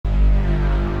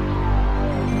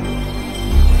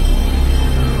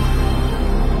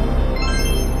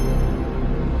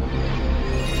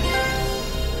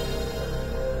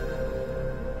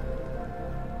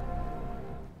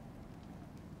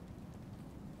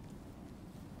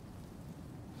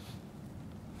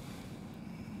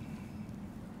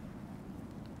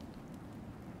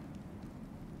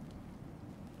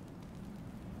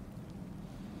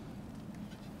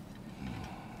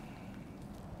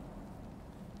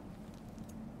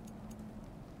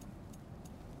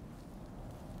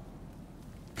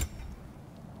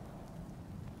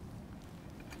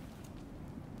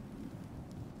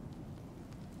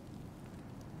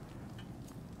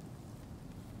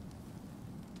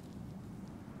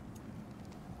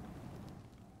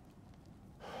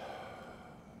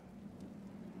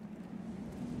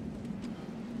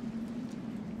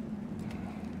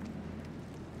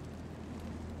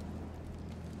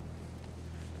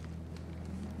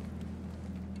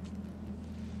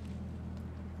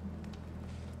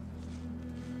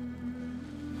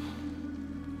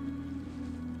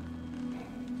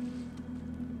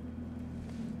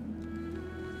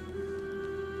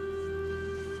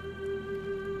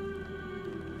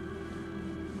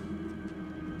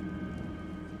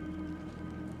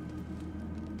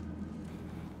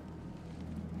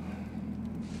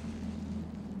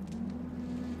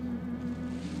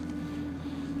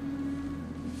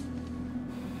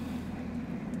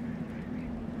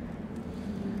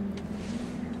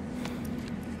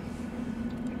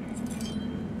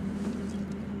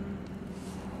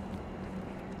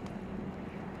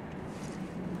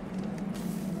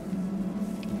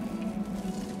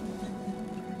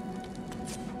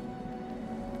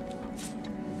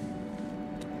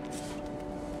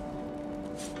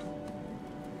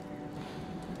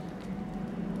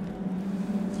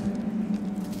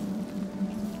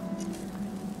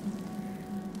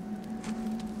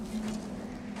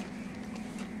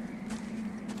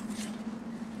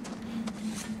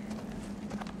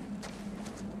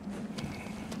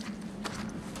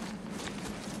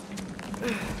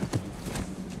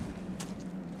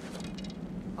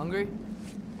Hungry?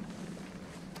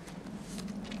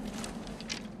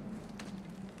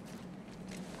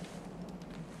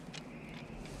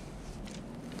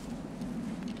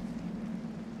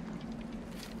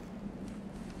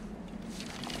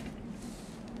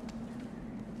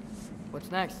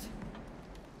 What's next?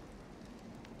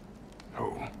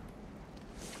 Oh.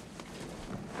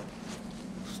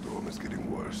 The storm is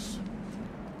getting worse.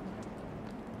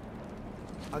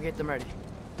 I'll get them ready.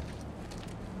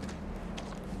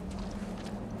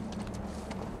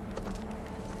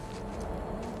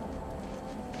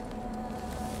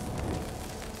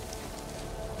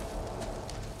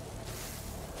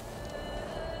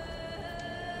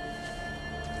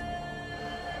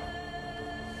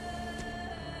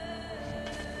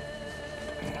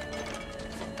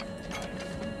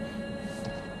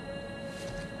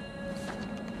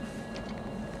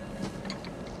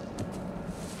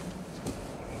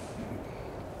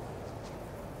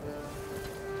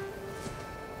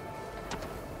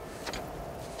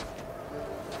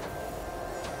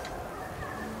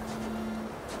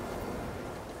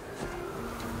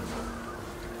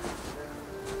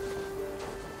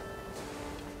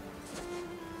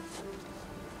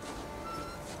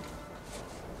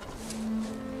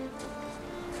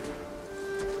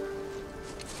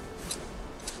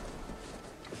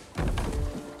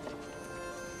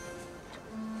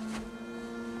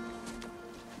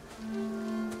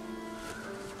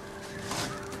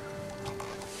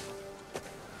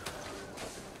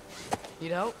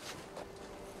 Need help?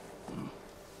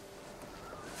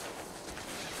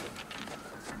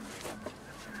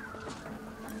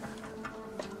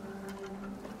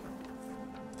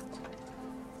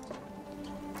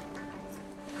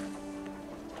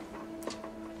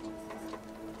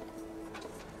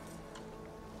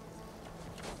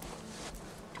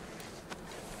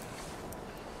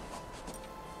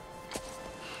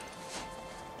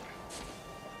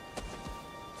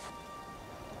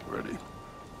 Ready?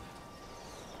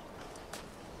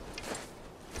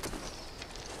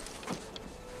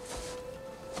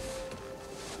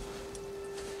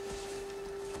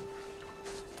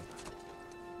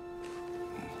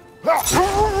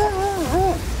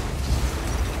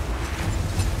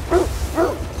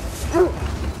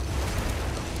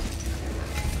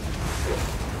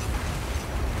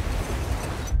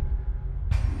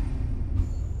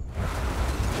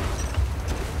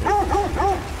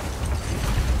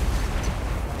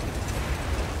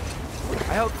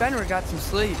 I hope Fenrir got some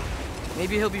sleep.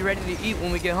 Maybe he'll be ready to eat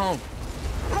when we get home.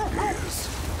 He is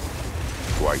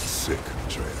quite sick,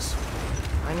 Atreus.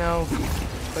 I know,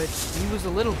 but he was a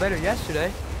little better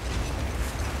yesterday.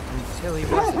 Until he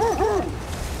wasn't.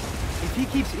 If he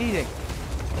keeps eating,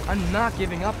 I'm not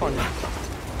giving up on him.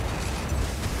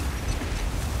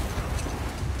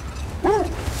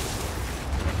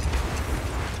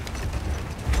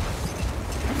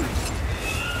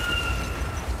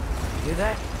 Hear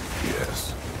that?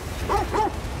 Yes.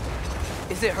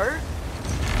 Is it her?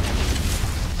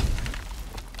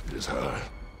 It is her.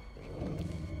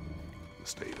 The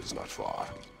state is not far.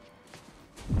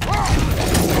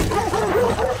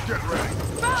 Get ready.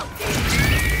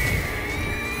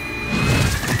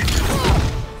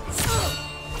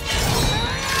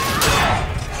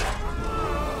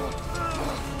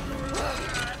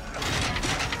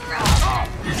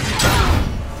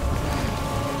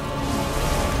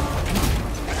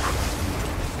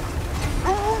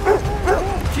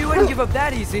 She wouldn't give up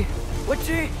that easy. Would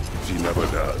she? She never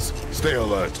does. Stay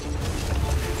alert.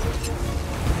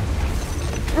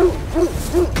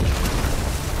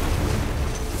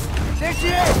 There she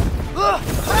is!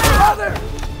 Father!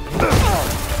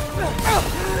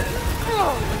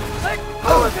 Let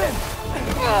go of him!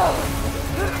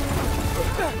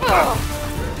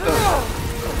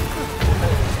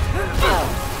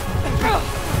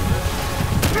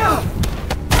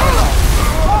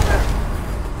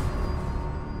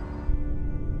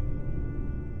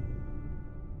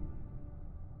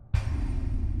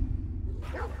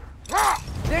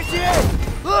 There she is!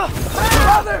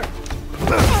 Father!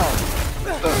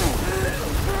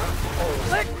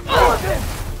 Let go of him!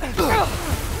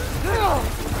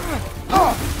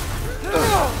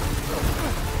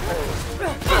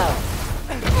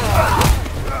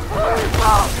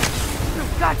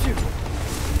 Got you!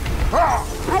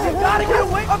 You gotta get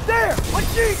away up there!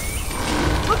 What's she?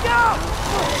 Look out!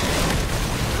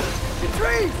 The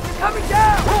trees! They're coming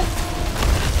down!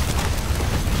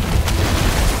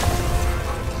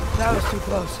 That was too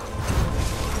close.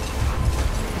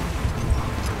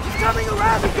 She's coming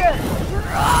around again!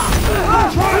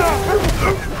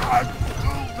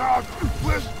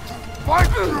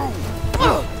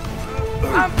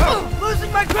 I'm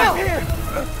losing my grip here!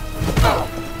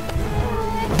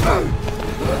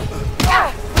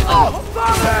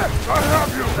 Father! I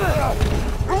have you!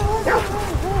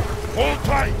 Hold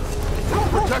tight!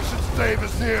 Protection stave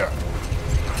is near!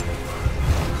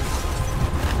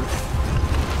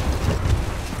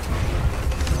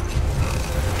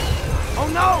 Oh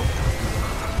no!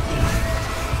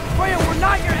 Freya, we're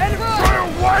not your enemy! Freya,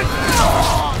 what?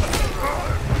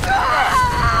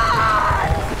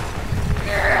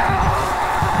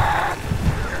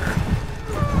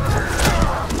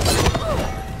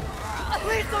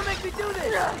 Please don't make me do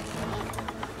this!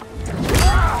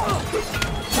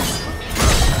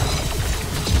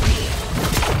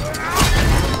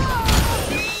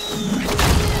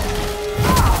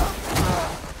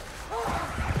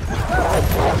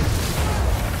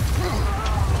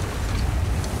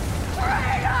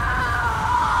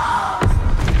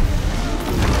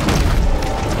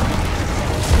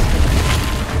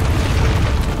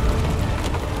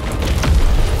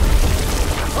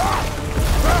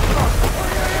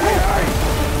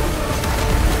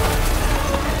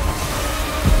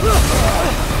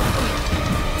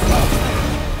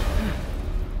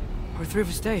 We're through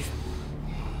for Stave.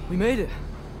 We made it.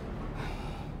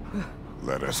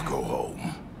 Let us go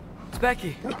home. It's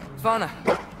Becky. Fauna.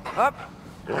 Up.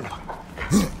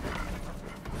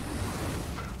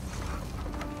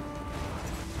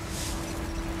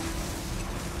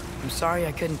 I'm sorry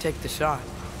I couldn't take the shot.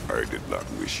 I did not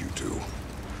wish you to.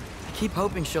 I keep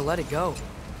hoping she'll let it go.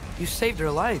 You saved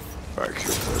her life. I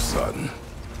killed her son.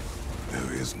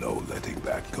 There is no letting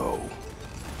that go.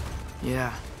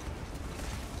 Yeah.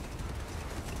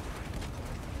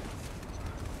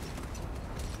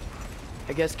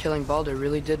 I guess killing Baldur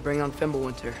really did bring on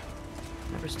Fimbulwinter.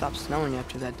 Never stopped snowing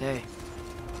after that day.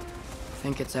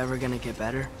 Think it's ever gonna get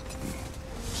better?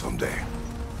 Someday.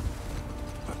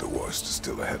 But the worst is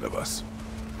still ahead of us.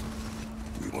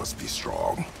 We must be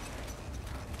strong.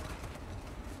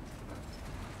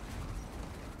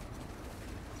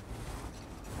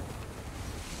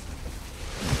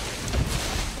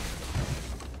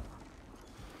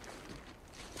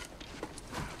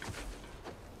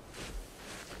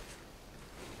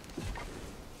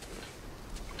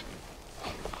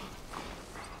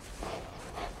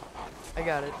 I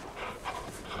got it.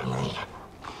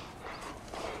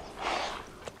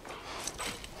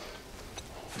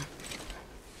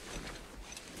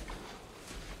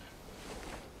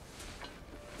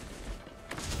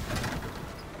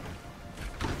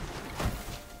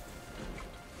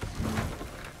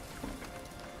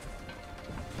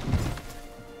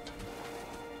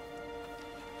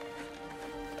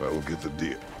 I will get the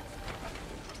deer.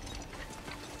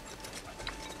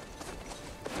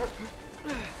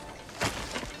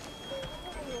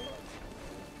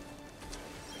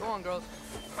 Go on, girls.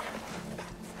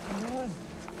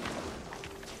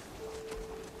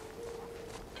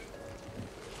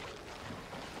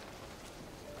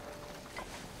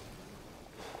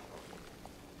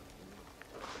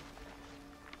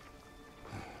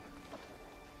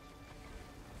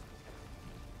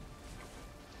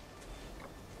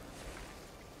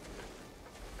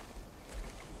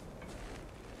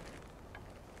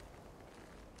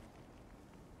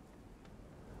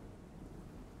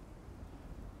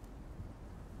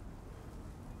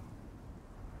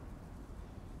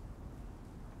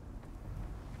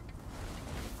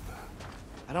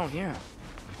 I don't hear him.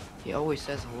 He always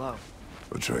says hello.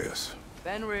 Atreus.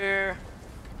 Fenrir.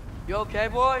 You okay,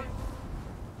 boy?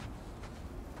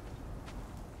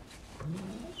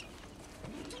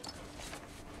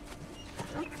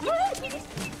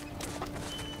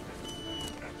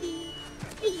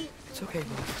 It's okay,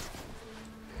 boy.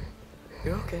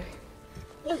 You're okay.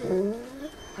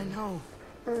 I know.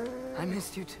 I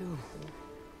missed you too.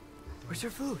 Where's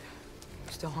your food?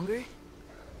 Still hungry?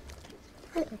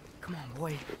 Come on,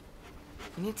 boy.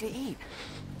 You need to eat.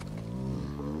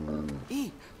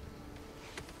 Eat.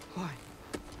 Why?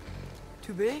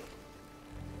 Too big?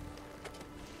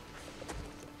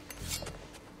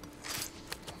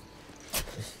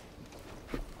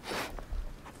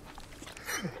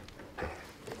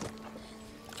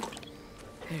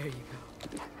 There you go.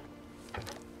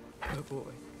 Good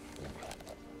boy.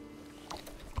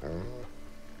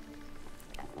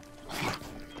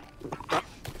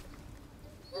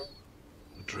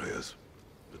 Atreus,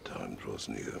 the time draws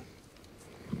near.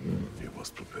 You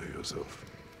must prepare yourself.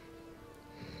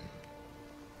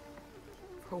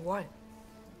 For what?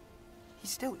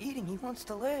 He's still eating. He wants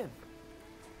to live.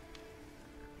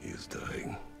 He is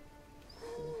dying.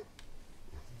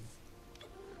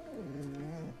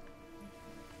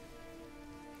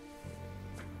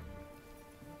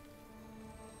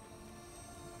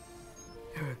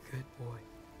 You're a good boy.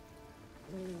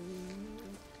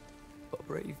 A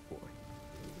brave boy.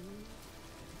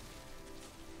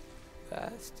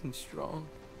 Fast and strong.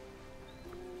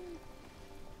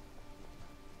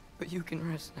 But you can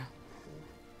rest now.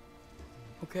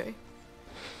 Okay?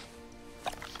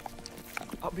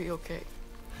 I'll be okay.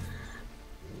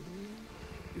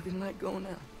 You can let go now.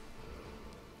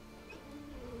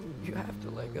 You have to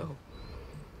let go.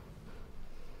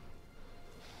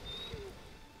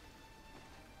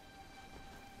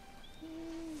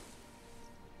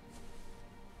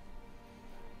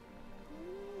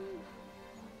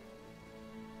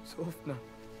 Sofna.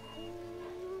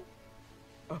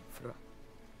 Afra.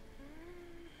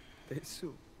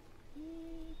 Tesu.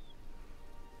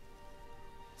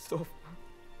 Sofna.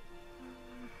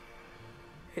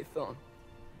 Ethon.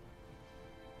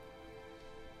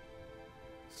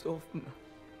 Sofna.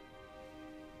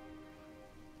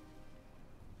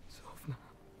 Sofna.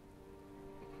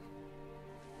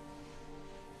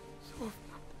 Sofna.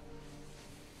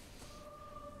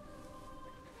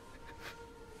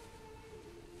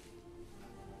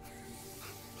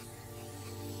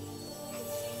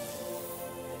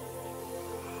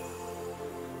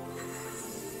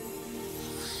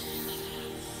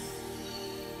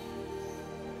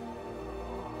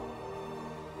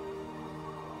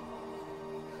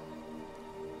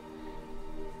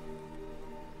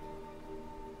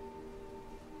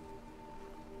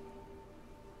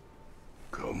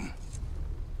 Come.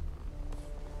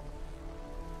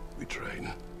 We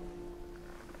train.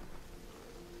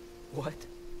 What?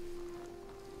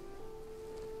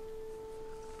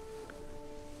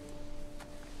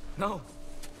 No.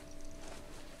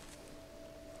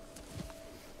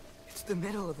 It's the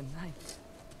middle of the night.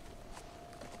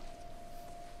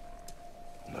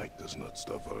 Night does not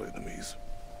stop our enemies.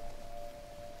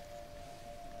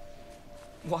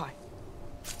 Why?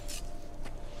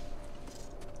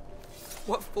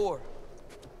 What for?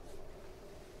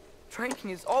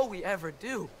 Training is all we ever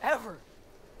do, ever.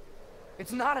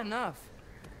 It's not enough.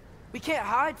 We can't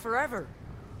hide forever.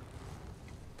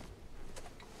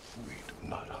 We do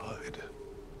not hide.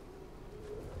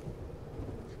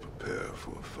 We prepare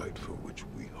for a fight for which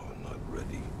we are not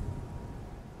ready.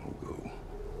 We'll go.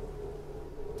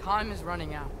 Time is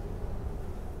running out.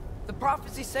 The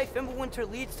prophecies say Fimbulwinter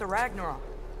leads to Ragnarok.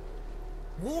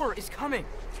 War is coming.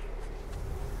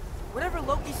 Whatever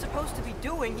Loki's supposed to be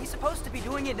doing, he's supposed to be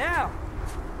doing it now.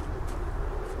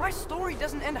 My story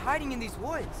doesn't end hiding in these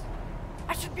woods.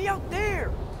 I should be out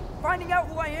there, finding out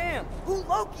who I am, who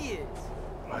Loki is.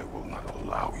 I will not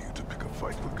allow you to pick a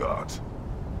fight with gods.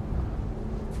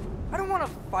 I don't want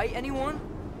to fight anyone.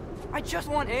 I just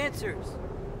want answers.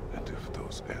 And if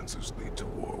those answers lead to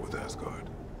war with Asgard?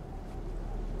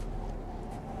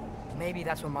 Maybe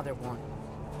that's what Mother wanted.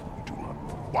 We do not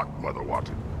know what Mother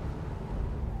wanted.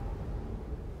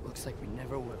 Looks like we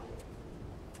never will.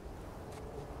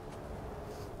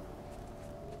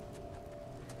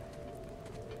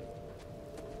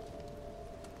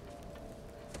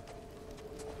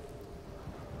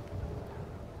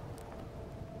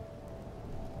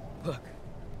 Look.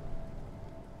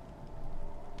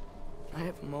 Can I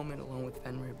have a moment alone with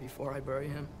Fenrir before I bury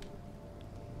him?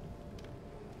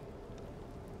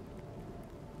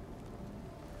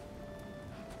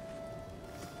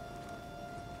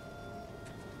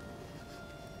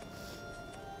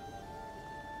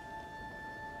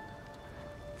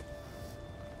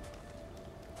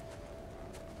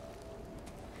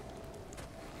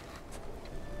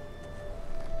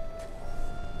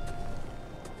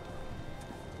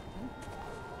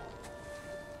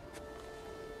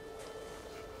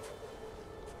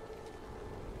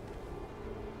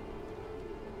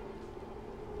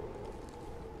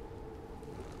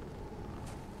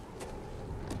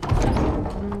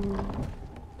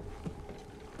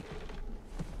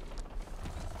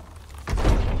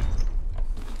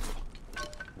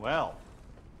 Well,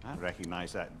 I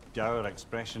recognize that dour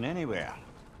expression anywhere.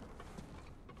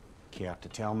 Care to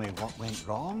tell me what went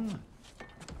wrong?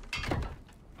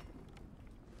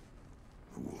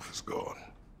 The wolf is gone.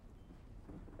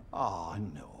 Oh,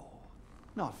 no.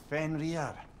 Not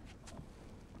Fenrir.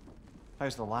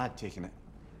 How's the lad taking it?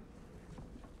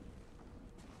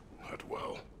 Not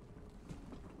well.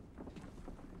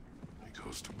 He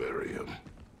goes to bury him.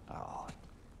 Oh,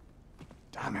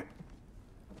 damn it.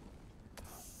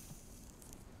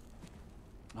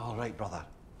 All right, brother.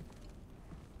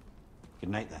 Good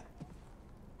night, then.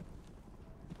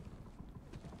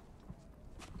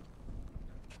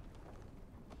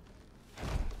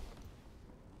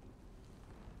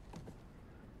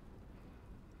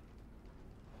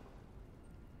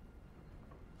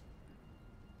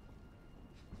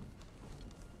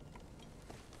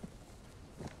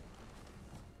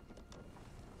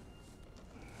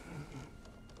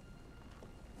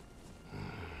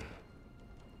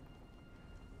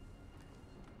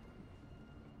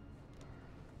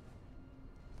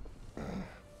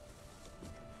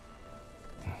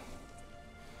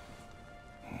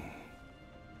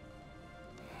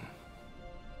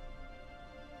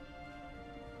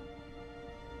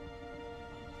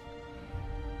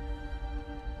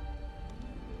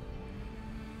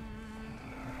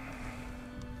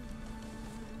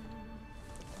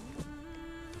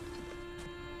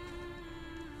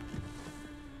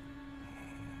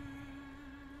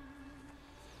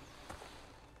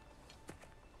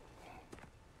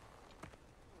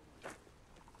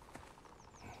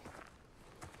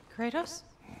 Kratos?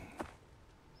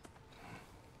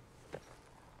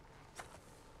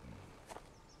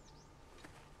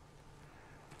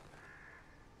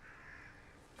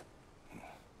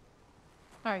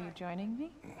 Are you joining me?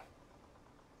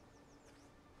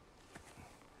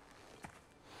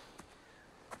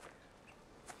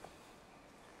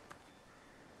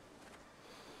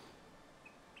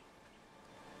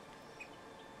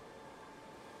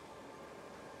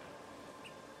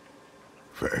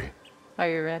 Faye. Are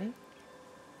you ready?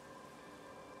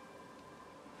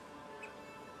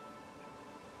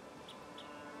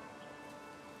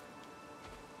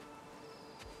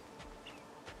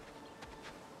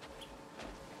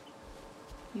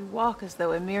 You walk as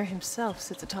though Emir himself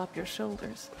sits atop your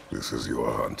shoulders. This is your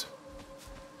hunt.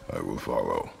 I will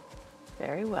follow.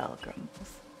 Very well, Grumbles.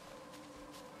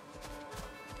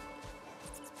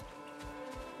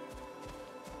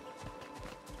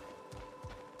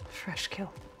 Fresh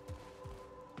kill.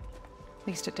 At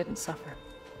least it didn't suffer.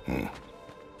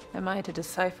 Am I to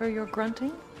decipher your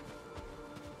grunting?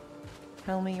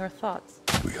 Tell me your thoughts.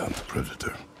 We hunt the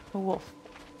predator. A wolf.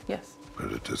 Yes.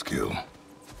 Predators kill.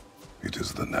 It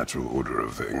is the natural order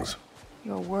of things.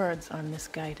 Your words are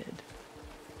misguided.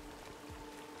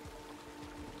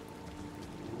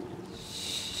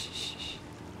 Shh.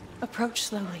 Approach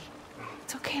slowly.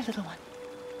 It's okay, little one.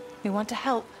 We want to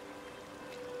help.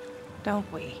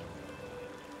 Don't we?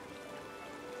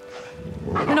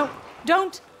 No,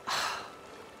 don't!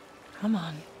 Come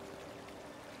on.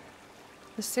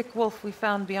 The sick wolf we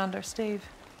found beyond our stave.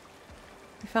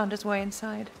 He found his way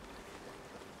inside.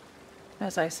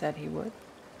 As I said he would.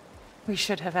 We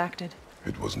should have acted.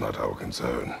 It was not our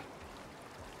concern.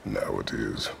 Now it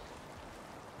is.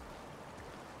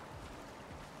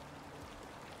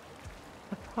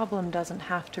 The problem doesn't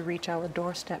have to reach our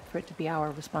doorstep for it to be our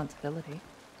responsibility.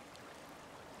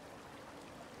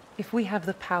 If we have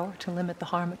the power to limit the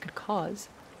harm it could cause,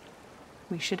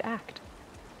 we should act.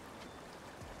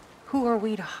 Who are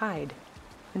we to hide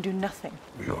and do nothing?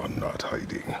 We are not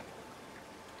hiding.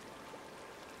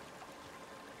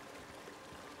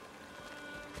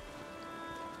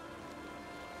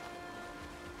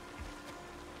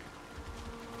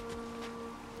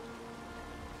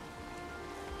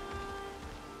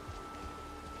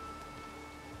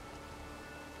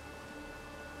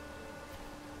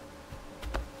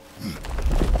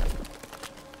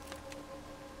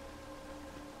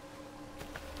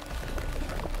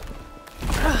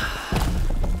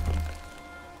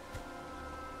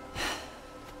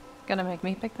 Gonna make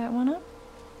me pick that one up?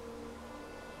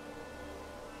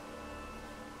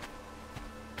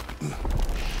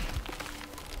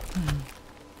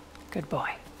 Good boy.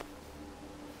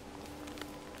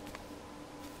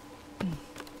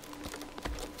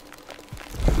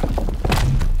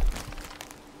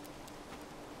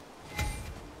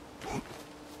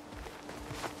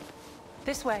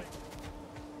 This way.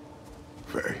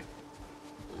 Faye.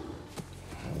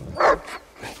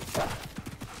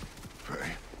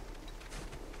 Faye.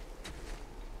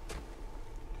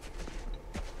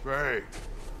 Faye.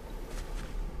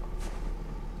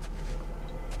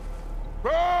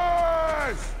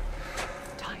 Faye!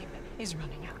 Time is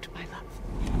running out, my love.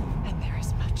 And there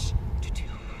is much to do.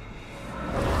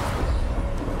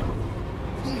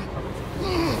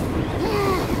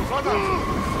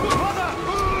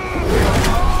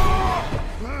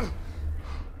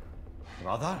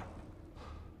 Brother?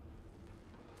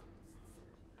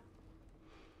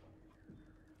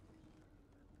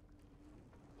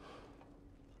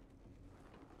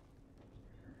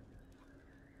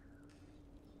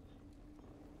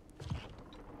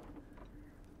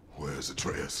 Where's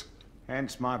Atreus?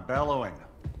 Hence my bellowing.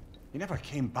 He never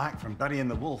came back from burying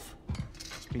the wolf.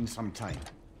 It's been some time.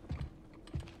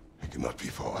 He cannot be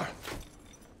far.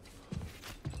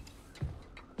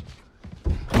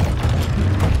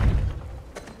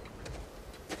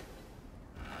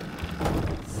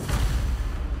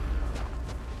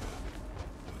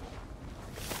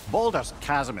 Baldur's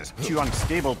chasm is too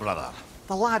unstable, brother.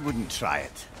 The lad wouldn't try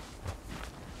it.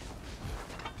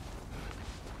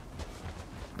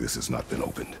 This has not been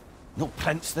opened. No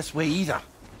prints this way either.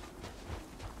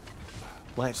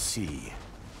 Let's see.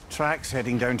 Tracks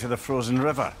heading down to the frozen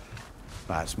river.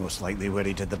 That's most likely where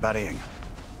he did the burying.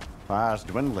 Fire's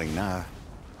dwindling now.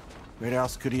 Where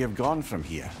else could he have gone from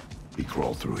here? He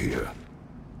crawled through here.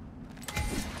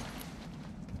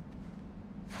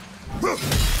 You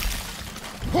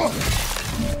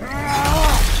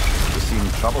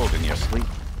seem troubled in your sleep.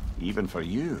 Even for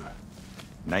you.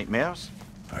 Nightmares?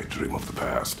 I dream of the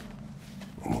past.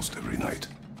 Almost every night.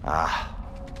 Ah,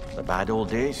 the bad old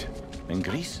days? In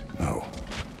Greece? No.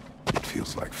 It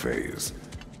feels like Faye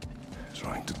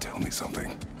Trying to tell me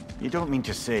something? You don't mean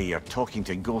to say you're talking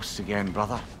to ghosts again,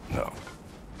 brother? No.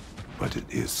 But it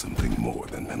is something more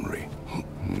than memory.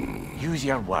 Use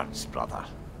your words, brother.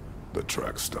 The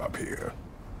tracks stop here.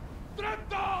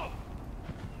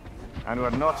 And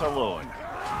we're not alone.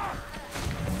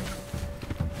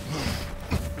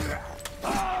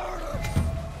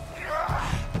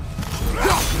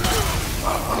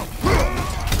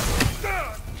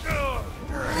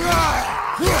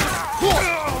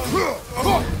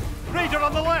 Raider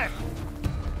on the left!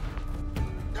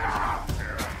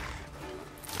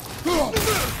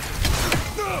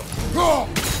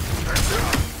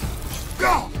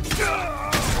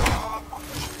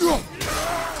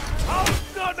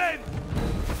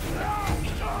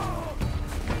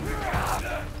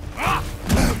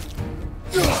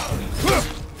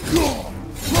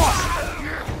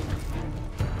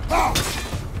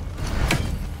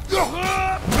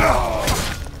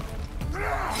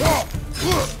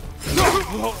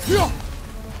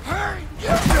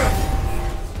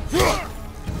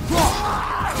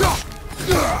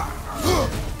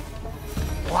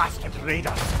 Blasted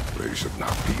Raider! They should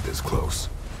not be this close.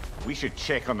 We should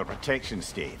check on the protection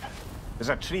stave. There's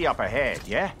a tree up ahead,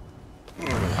 yeah?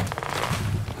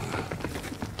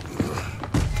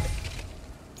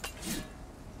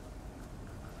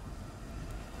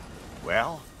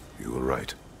 Well? You were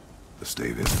right. The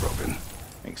stave is broken.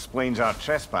 Explains our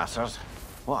trespassers.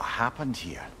 What happened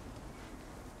here?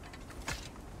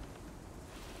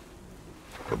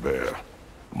 A bear.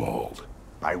 Mauled.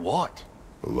 By what?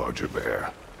 A larger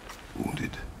bear.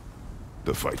 Wounded.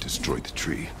 The fight destroyed the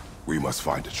tree. We must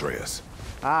find Atreus.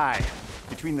 Aye.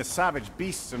 Between the savage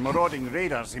beasts and marauding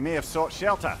raiders, he may have sought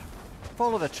shelter.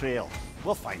 Follow the trail.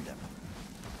 We'll find him.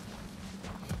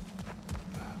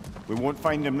 We won't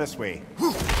find him this way.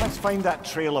 Let's find that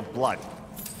trail of blood.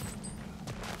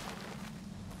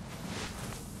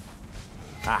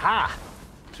 Aha!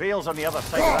 Trail's on the other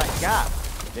side of that gap,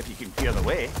 if you can clear the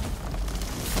way.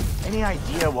 Any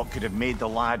idea what could have made the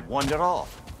lad wander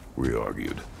off? We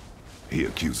argued. He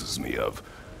accuses me of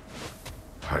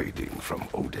hiding from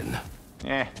Odin.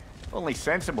 Only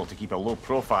sensible to keep a low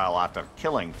profile after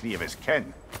killing 3 of his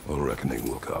kin. A reckoning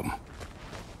will come.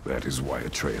 That is why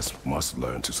Atreus must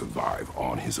learn to survive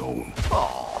on his own.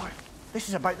 Oh, this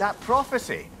is about that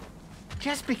prophecy.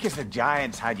 Just because the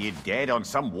giants had you dead on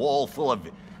some wall full of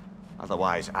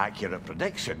otherwise accurate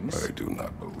predictions. I do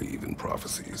not believe in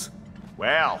prophecies.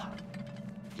 Well,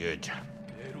 good.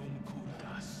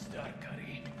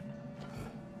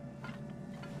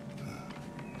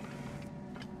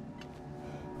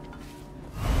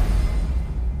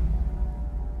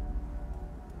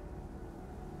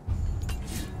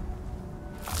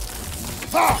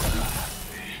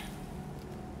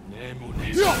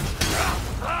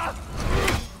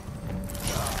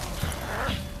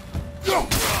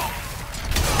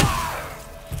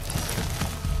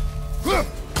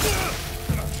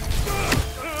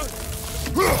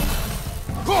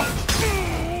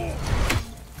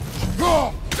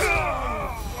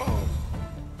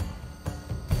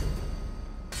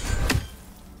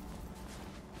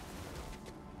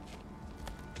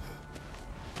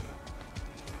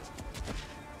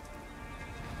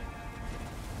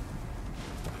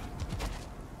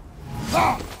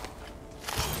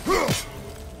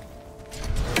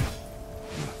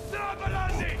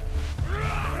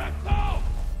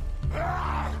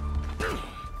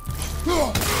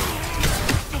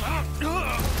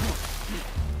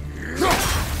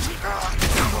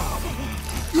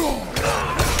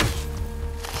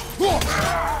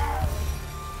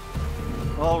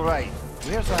 All right,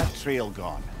 where's that trail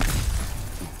gone?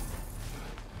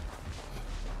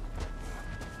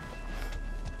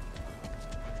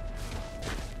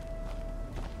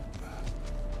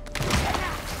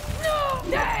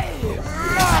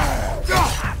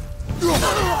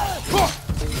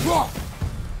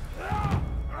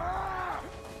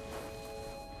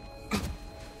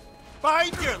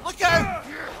 Behind you! Look out!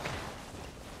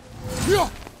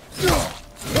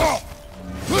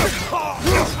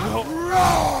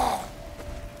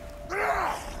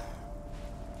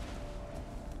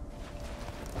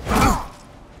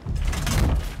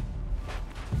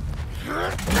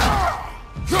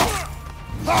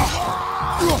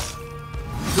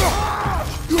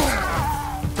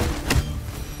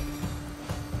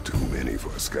 Too many for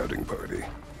a scouting party.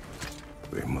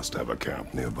 They must have a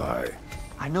camp nearby.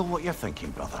 I know what you're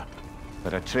thinking, brother.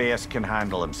 But Atreus can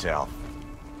handle himself.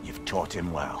 You've taught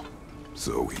him well.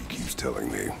 So he keeps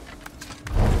telling me.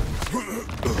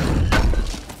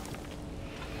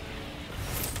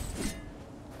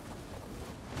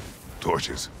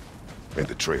 Torches. And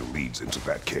the trail leads into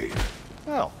that cave.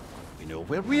 Well, We know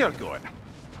where we're going.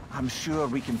 I'm sure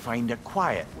we can find a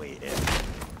quiet way in.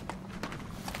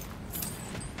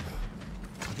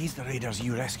 Are these the raiders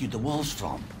you rescued the wolves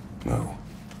from? No.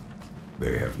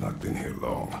 They have not been here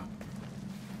long.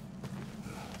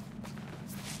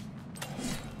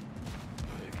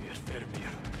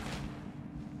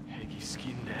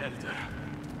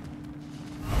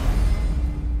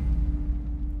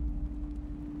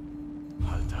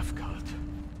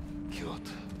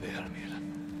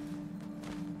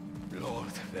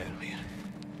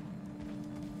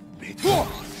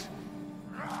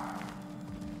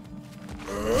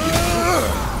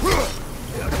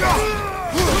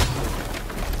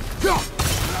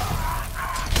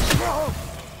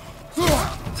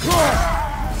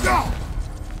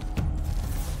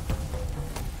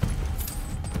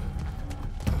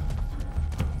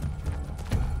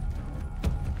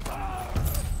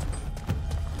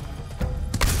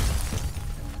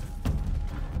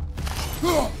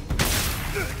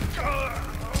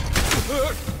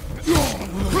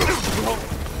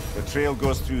 The trail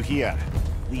goes through here.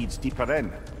 Leads deeper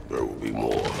in. There will be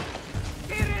more.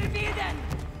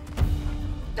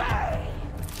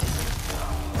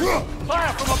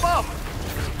 Fire from above!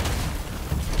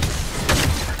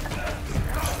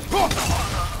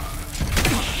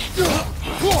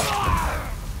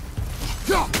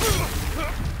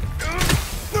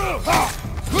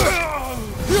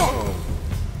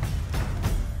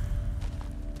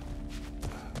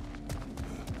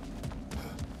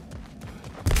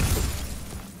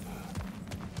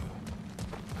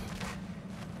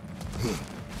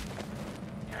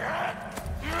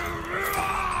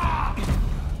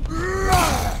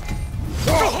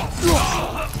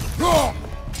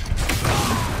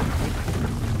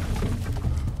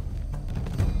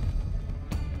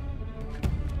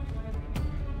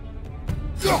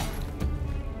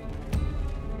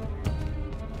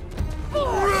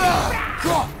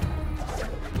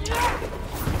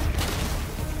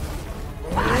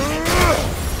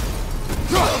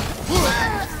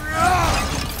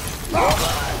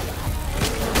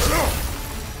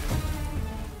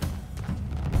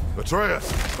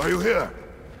 Atreus, are you here?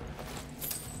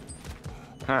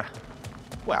 Huh.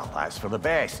 Well, that's for the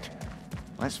best.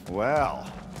 Well,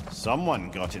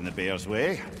 someone got in the bear's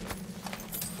way.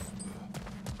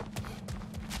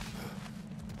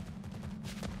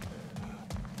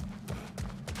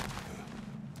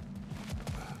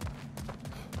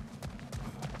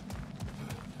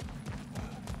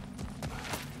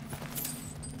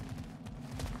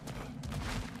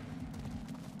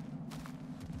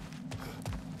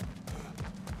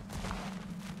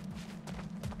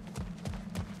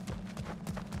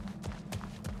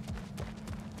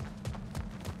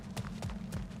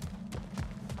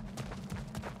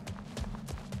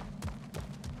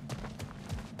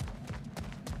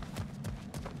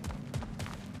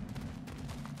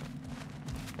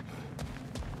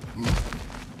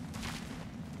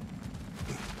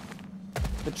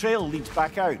 The trail leads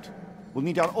back out. We'll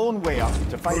need our own way up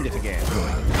to find it again.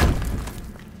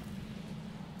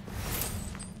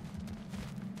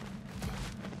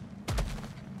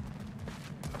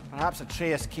 Perhaps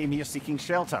Atreus came here seeking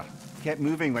shelter. Kept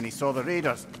moving when he saw the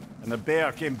raiders, and the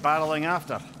bear came barreling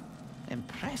after.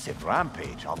 Impressive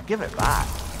rampage, I'll give it that.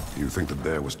 You think the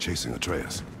bear was chasing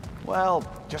Atreus? Well,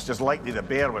 just as likely the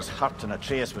bear was hurt and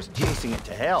Atreus was chasing it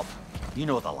to help. You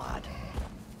know the lad.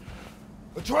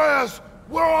 Atreus!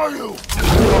 Where are you?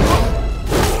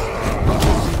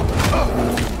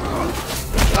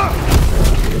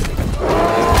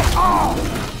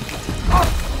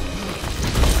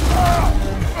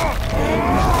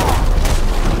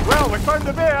 Well, we found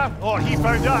the bear, or he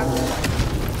found us.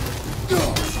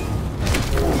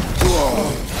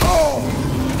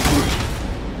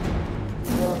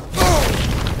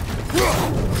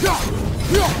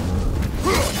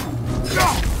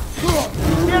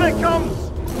 Here it comes!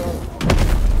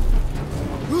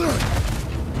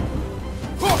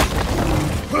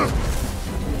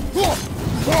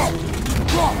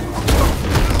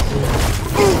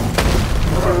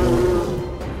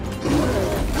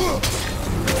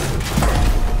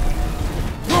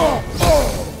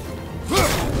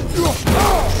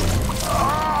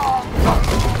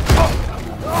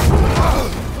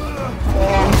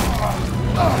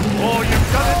 Oh,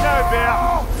 you've done it now, bear!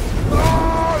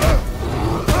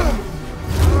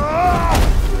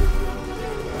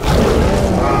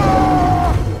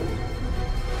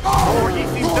 Oh, he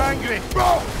seems angry!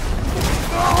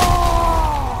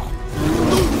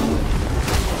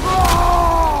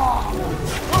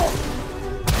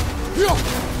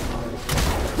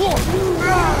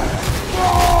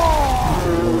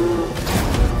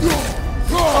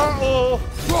 Uh-oh!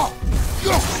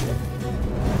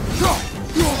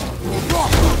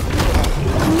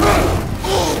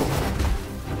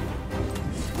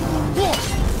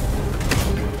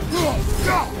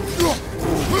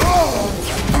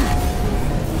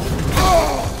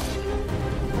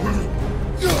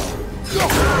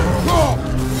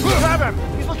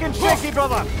 me,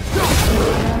 brother!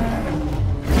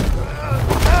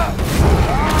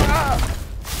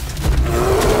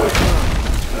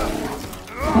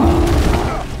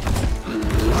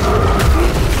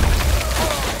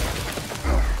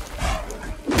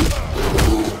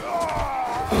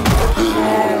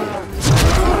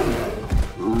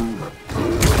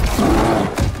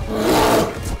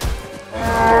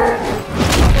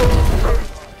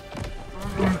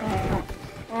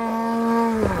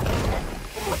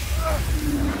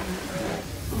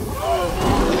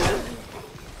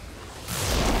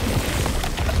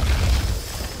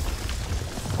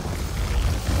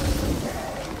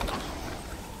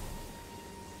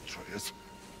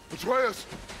 Atreus!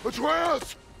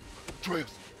 Atreus!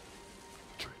 Atreus!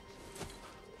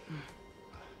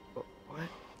 What?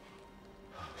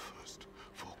 First,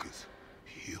 focus.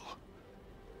 Heal.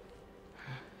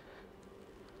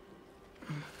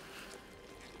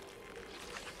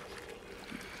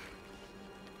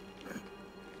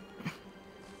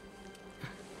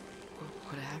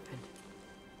 What happened?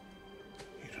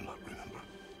 You do not remember.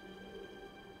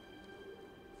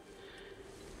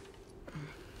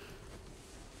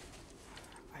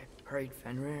 I prayed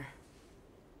Fenrir.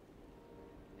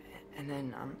 And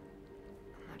then I'm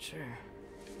not sure.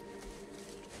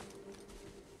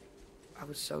 I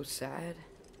was so sad.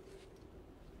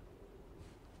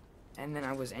 And then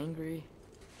I was angry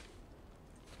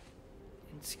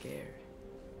and scared.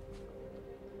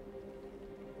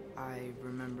 I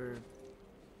remember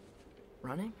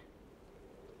running.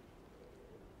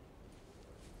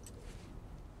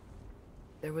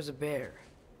 There was a bear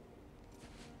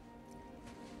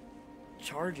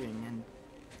charging, and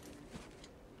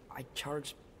I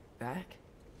charged back.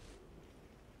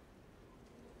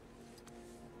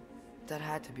 That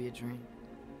had to be a dream.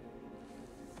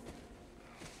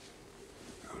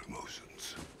 Your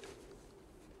emotions.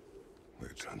 They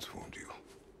transformed you.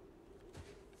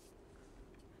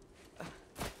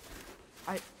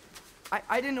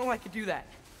 I didn't know I could do that.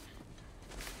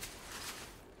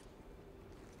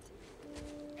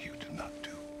 You did not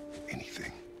do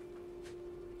anything.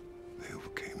 They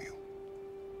overcame you.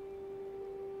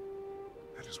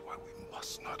 That is why we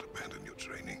must not abandon your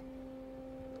training.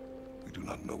 We do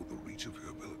not know the reach of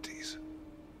your abilities.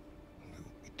 They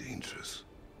will be dangerous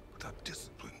without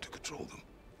discipline to control them.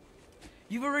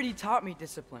 You've already taught me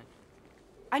discipline.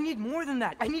 I need more than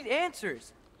that. I need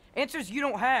answers. Answers you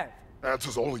don't have.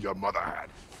 Answers only your mother had.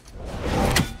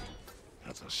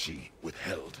 Answers she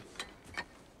withheld.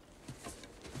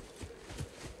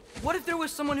 What if there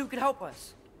was someone who could help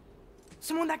us?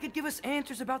 Someone that could give us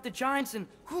answers about the giants and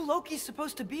who Loki's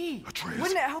supposed to be. Atreus.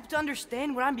 Wouldn't it help to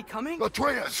understand what I'm becoming?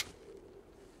 Atreus!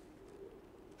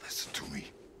 Listen to me.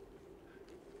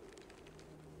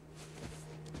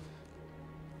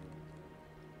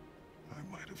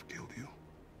 I might have killed you.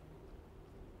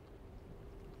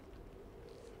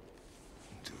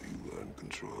 Until you learn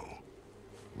control,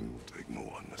 we will take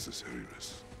no unnecessary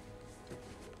risks.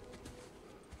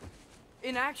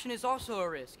 Inaction is also a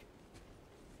risk.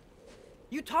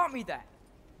 You taught me that.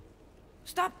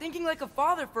 Stop thinking like a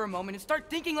father for a moment and start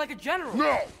thinking like a general.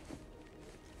 No!